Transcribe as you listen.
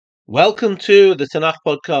Welcome to the Tanakh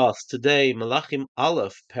podcast. Today, Melakhim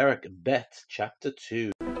Aleph, Perek Bet, chapter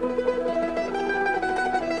 2.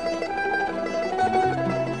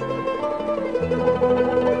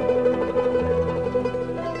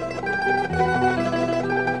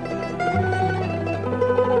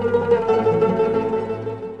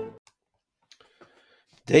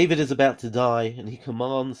 David is about to die, and he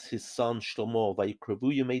commands his son Shlomo,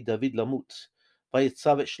 Vayikrevu Yemei David Lamut,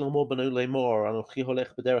 Vayitzav et Shlomo beno lemor, Anochi holech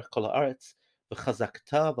b'derech kol haaretz,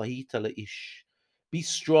 v'chazakta v'hita le'ish. Be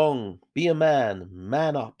strong, be a man,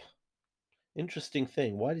 man up. Interesting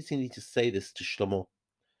thing. Why does he need to say this to Shlomo?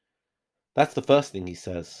 That's the first thing he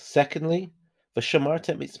says. Secondly,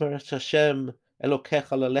 v'shamartem mitzvot Hashem Elokecha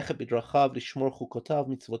lalechet b'drachav lishmor chukotav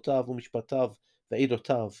mitzvotav u'mishpatav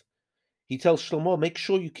ve'edotav. He tells Shlomo, make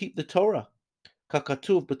sure you keep the Torah.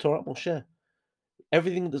 Kakatuv b'Torah Moshe.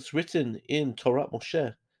 Everything that's written in Torah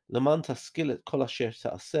Moshe. Leman taskil et kol asher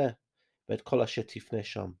ta'aseh ve'et kol asher tifneh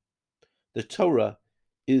sham. The Torah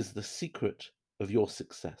is the secret of your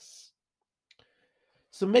success.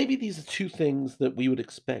 So maybe these are two things that we would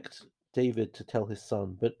expect David to tell his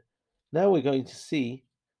son, but now we're going to see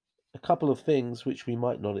a couple of things which we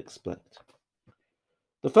might not expect.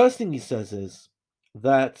 The first thing he says is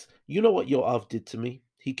that, you know what Yoav did to me?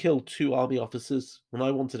 He killed 2 army officers when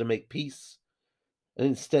I wanted to make peace, and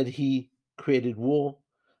instead he created war.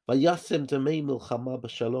 Vayasem damei milchama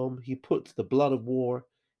b'shalom. He put the blood of war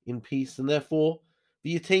in peace, and therefore,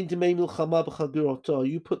 v'yitain damei milchama b'chaguroto.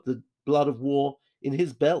 You put the blood of war in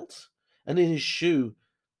his belt and in his shoe,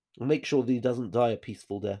 and make sure that he doesn't die a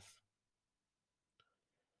peaceful death.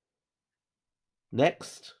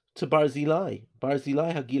 Next, to Barzillai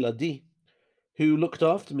Hagiladi, who looked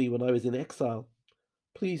after me when I was in exile.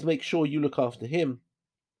 Please make sure you look after him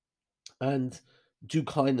and do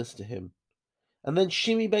kindness to him. And then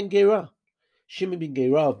Shimi Ben Gera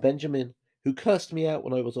of Benjamin, who cursed me out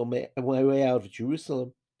when I was on my way out of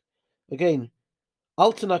Jerusalem. Again,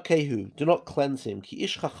 Al Tanakehu, do not cleanse him. Ki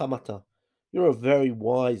ish chachamata, you're a very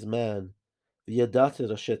wise man.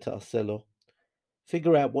 V'yadata asher ta'aseh.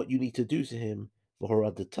 Figure out what you need to do to him.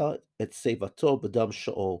 V'horadata et sevato b'dam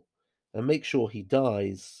sha'ol, and make sure he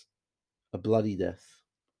dies a bloody death.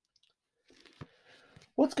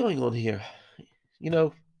 What's going on here?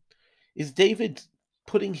 Is David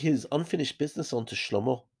putting his unfinished business onto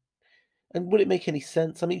Shlomo? And would it make any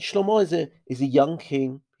sense? I mean, Shlomo is a young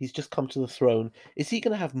king. He's just come to the throne. Is he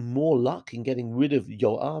going to have more luck in getting rid of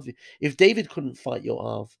Yoav? If David couldn't fight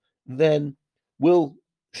Yoav, then will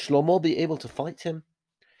Shlomo be able to fight him?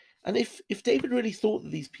 And if David really thought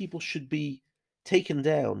that these people should be taken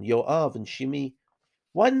down, Yoav and Shimi,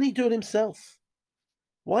 why didn't he do it himself?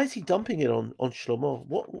 Why is he dumping it on Shlomo?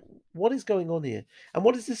 What is going on here? And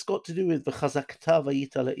what has this got to do with v'chazakta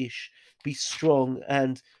v'yita le'ish? Be strong,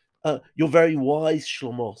 and you're very wise,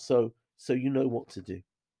 Shlomo, so you know what to do.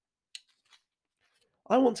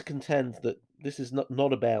 I want to contend that this is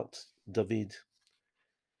not about David.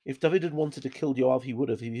 If David had wanted to kill Yoav, he would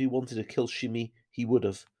have. If he wanted to kill Shimi, he would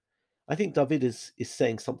have. I think David is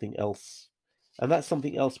saying something else. And that's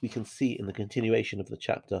something else we can see in the continuation of the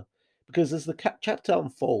chapter. Because as the chapter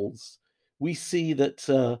unfolds, we see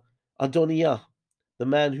that Adoniah, the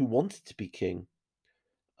man who wanted to be king,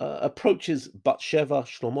 approaches Bathsheba,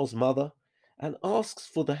 Shlomo's mother, and asks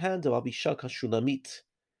for the hand of Abishag HaShunamit,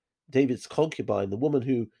 David's concubine, the woman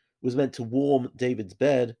who was meant to warm David's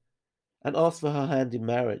bed, and asks for her hand in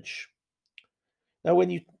marriage. Now, when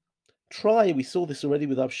you try, we saw this already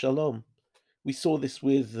with Absalom. We saw this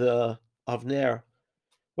with Avner.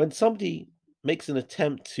 When somebody makes an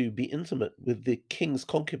attempt to be intimate with the king's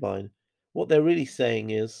concubine, what they're really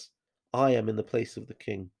saying is, I am in the place of the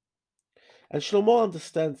king. And Shlomo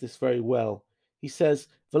understands this very well. He says,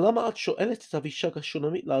 he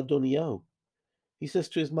says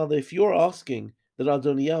to his mother, if you're asking that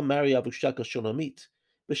Adoniah marry Abishag HaShunamit,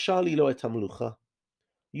 b'shali lo et hamlucha,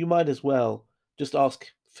 you might as well just ask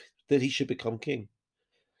that he should become king.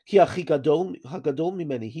 Ki achi hagadol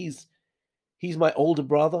mimeni, he's my older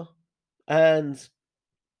brother, and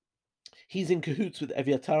he's in cahoots with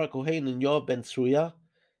Eviatar Kohen and Yoav ben Tzruya.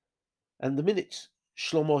 And the minute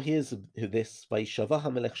Shlomo hears of this, Vayishavah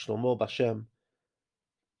HaMelech Shlomo b'Hashem,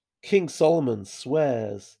 King Solomon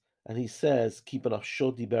swears, and he says, Ki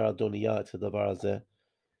b'nafsho diber Adoniah et hadavar hazeh.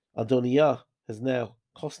 Adoniah has now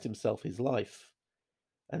cost himself his life.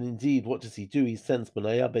 And indeed, what does he do? He sends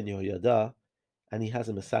Benaiah ben Yehoyada, and he has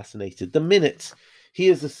him assassinated. The minute he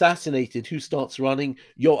is assassinated, who starts running?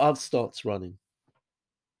 Yoav starts running.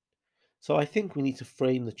 So I think we need to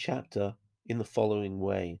frame the chapter in the following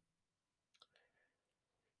way.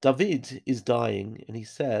 David is dying, and he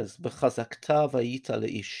says, V'chazakta v'yita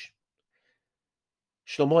le'ish.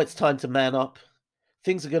 Shlomo, it's time to man up.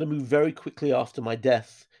 Things are going to move very quickly after my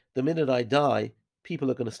death. The minute I die,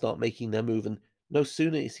 people are going to start making their move, and no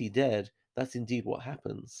sooner is he dead, that's indeed what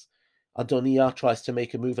happens. Adoniah tries to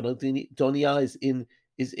make a move, and Adoniah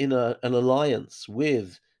is in an alliance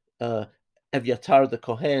with uh, Evyatar the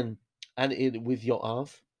Kohen and with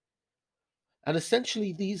Yoav. And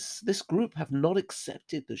essentially, this group have not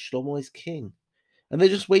accepted that Shlomo is king, and they're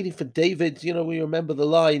just waiting for David. You know, we remember the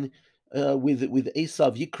line with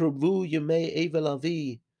Esav, "Yikravu Yemei Evel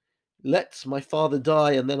Avi." Let my father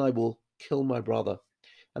die, and then I will kill my brother.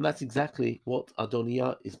 And that's exactly what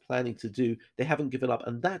Adoniah is planning to do. They haven't given up.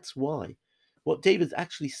 And that's why what David's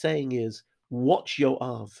actually saying is, watch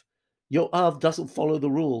Yoav. Yoav doesn't follow the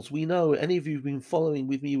rules. We know, any of you who've been following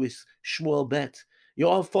with me with Shmuel Bet,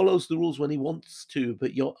 Yoav follows the rules when he wants to,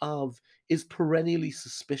 but Yoav is perennially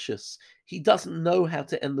suspicious. He doesn't know how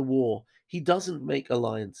to end the war. He doesn't make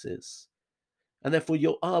alliances. And therefore,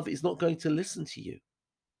 Yoav is not going to listen to you.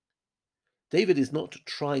 David is not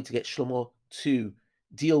trying to get Shlomo to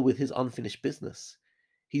deal with his unfinished business.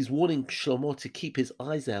 He's warning Shlomo to keep his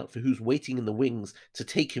eyes out for who's waiting in the wings to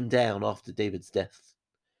take him down after David's death.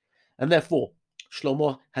 And therefore,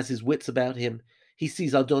 Shlomo has his wits about him. He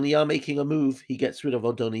sees Adoniah making a move. He gets rid of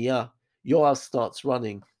Adoniah. Yoav starts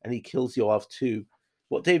running, and he kills Yoav too.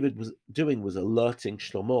 What David was doing was alerting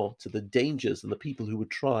Shlomo to the dangers and the people who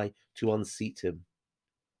would try to unseat him.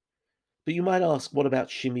 But you might ask, what about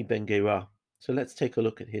Shimi Ben Gera? So let's take a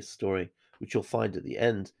look at his story, which you'll find at the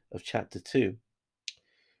end of chapter 2.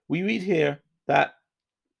 We read here that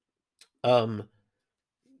that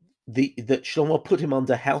Shlomo put him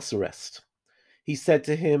under house arrest. He said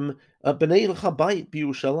to him, "B'nei lecha bayit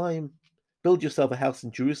b'Yerushalayim, build yourself a house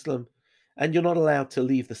in Jerusalem, and you're not allowed to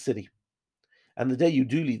leave the city. And the day you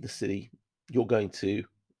do leave the city, you're going to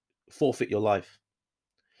forfeit your life."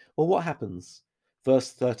 Well, what happens?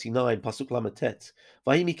 Verse 39, Pasuk Lametet.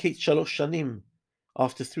 Vayimiketz shalosh shanim.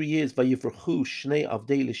 After 3 years, vayivrachu shnei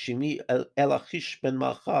avdei l'Shimi el Achish ben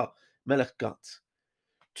Maacha melech Gat.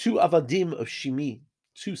 2 avadim of Shimi,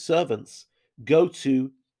 2 servants, go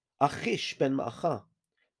to Achish ben Maacha,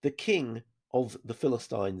 the king of the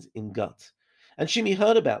Philistines in Gat. And Shimi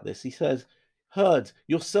heard about this. He says, "Heard,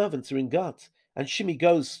 your servants are in Gat." And Shimi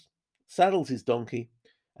goes, saddles his donkey,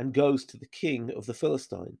 and goes to the king of the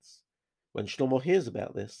Philistines. When Shlomo hears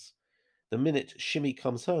about this, the minute Shimi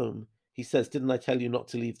comes home, he says, "Didn't I tell you not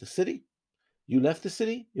to leave the city? You left the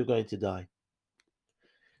city, you're going to die."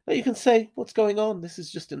 Now you can say, what's going on? This is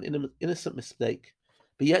just an innocent mistake.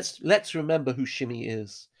 But yet, let's remember who Shimi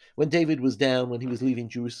is. When David was down, when he was leaving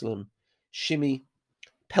Jerusalem, Shimi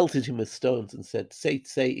pelted him with stones and said, "Say,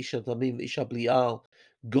 Isha Damim, Isha Blial,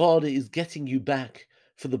 God is getting you back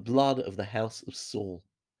for the blood of the house of Saul."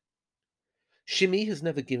 Shimi has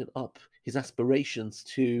never given up his aspirations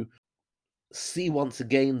to see once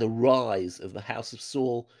again the rise of the house of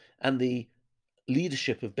Saul and the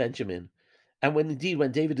leadership of Benjamin. And when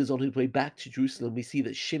David is on his way back to Jerusalem, we see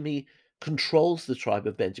that Shimi controls the tribe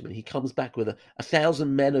of Benjamin. He comes back with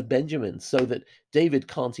 1,000 men of Benjamin so that David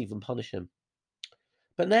can't even punish him.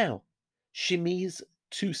 But now, Shimi's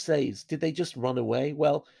 2 slaves, did they just run away?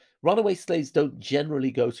 Well, runaway slaves don't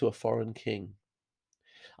generally go to a foreign king.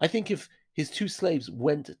 I think if his 2 slaves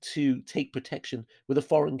went to take protection with a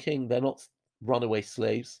foreign king, they're not runaway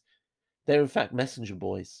slaves. They're in fact messenger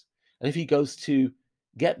boys. And if he goes to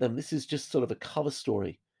get them, this is just sort of a cover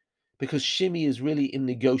story because Shimi is really in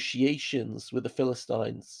negotiations with the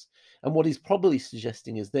Philistines. And what he's probably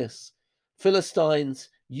suggesting is this: Philistines,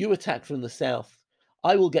 you attack from the south.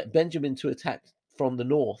 I will get Benjamin to attack from the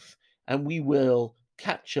north, and we will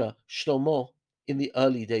capture Shlomo in the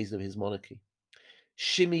early days of his monarchy.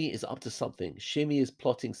 Shimi is up to something. Shimi is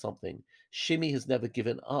plotting something. Shimi has never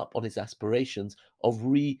given up on his aspirations of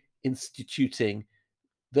reinstituting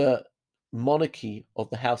the monarchy of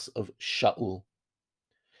the house of Shaul.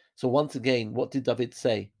 So once again, what did David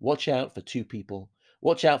say? Watch out for 2 people.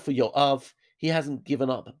 Watch out for Yoav. He hasn't given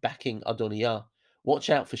up backing Adoniah. Watch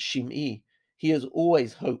out for Shimei. He has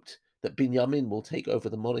always hoped that Binyamin will take over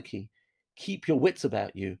the monarchy. Keep your wits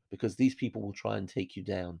about you, because these people will try and take you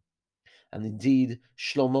down. And indeed,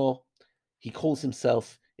 Shlomo, he calls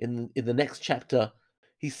himself in the next chapter,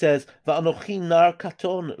 he says, "Va'anochi nar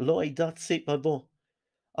katon lo eidat seit mavo."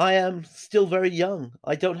 I am still very young.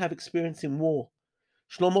 I don't have experience in war.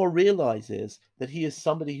 Shlomo realizes that he is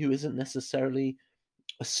somebody who isn't necessarily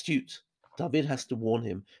astute. David has to warn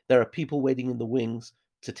him. There are people waiting in the wings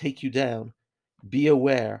to take you down. Be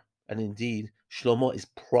aware. And indeed, Shlomo is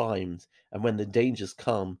primed. And when the dangers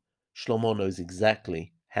come, Shlomo knows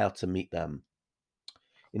exactly how to meet them.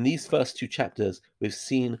 In these first two chapters, we've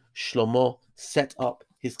seen Shlomo set up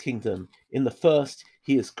his kingdom. In the first,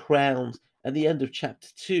 he is crowned. At the end of chapter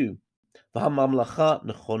 2, V'hamamlacha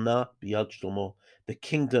nechona biyad Shlomo. The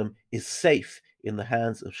kingdom is safe in the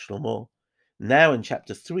hands of Shlomo. Now in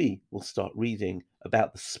chapter 3, we'll start reading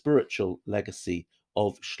about the spiritual legacy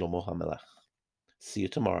of Shlomo HaMelech. See you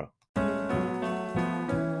tomorrow.